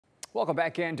Welcome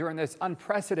back in. During this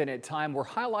unprecedented time, we're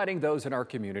highlighting those in our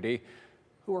community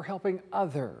who are helping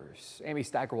others. Amy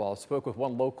Staggerwall spoke with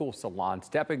one local salon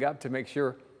stepping up to make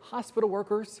sure hospital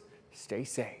workers stay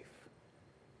safe.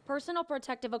 Personal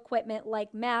protective equipment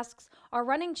like masks are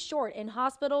running short in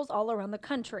hospitals all around the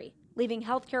country, leaving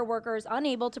healthcare workers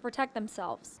unable to protect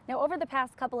themselves. Now, over the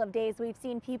past couple of days, we've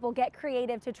seen people get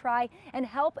creative to try and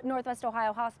help Northwest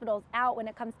Ohio hospitals out when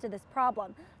it comes to this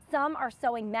problem. Some are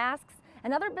sewing masks,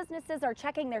 and other businesses are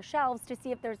checking their shelves to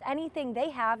see if there's anything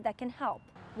they have that can help.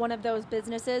 One of those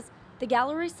businesses, the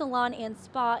Gallery Salon and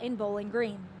Spa in Bowling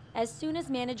Green. As soon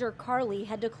as manager Carley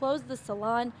had to close the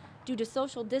salon due to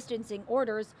social distancing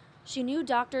orders, she knew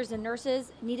doctors and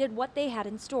nurses needed what they had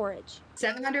in storage.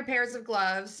 700 pairs of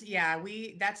gloves. Yeah,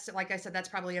 that's, like I said, that's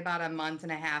probably about a month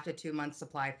and a half to 2 months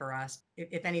supply for us.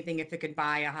 If anything, if it could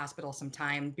buy a hospital some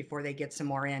time before they get some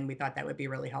more in, we thought that would be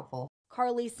really helpful.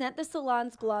 Carley sent the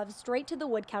salon's gloves straight to the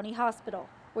Wood County Hospital,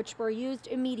 which were used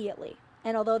immediately.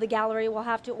 And although the gallery will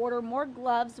have to order more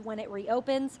gloves when it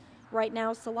reopens, right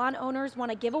now salon owners want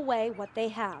to give away what they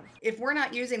have. If we're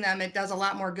not using them, it does a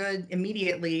lot more good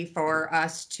immediately for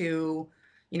us to,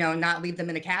 not leave them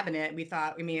in a cabinet. We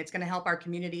thought, it's going to help our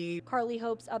community. Carley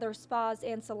hopes other spas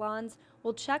and salons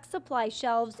will check supply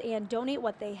shelves and donate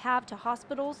what they have to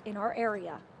hospitals in our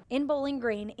area. In Bowling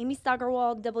Green, Amy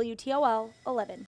Staggerwall, WTOL 11.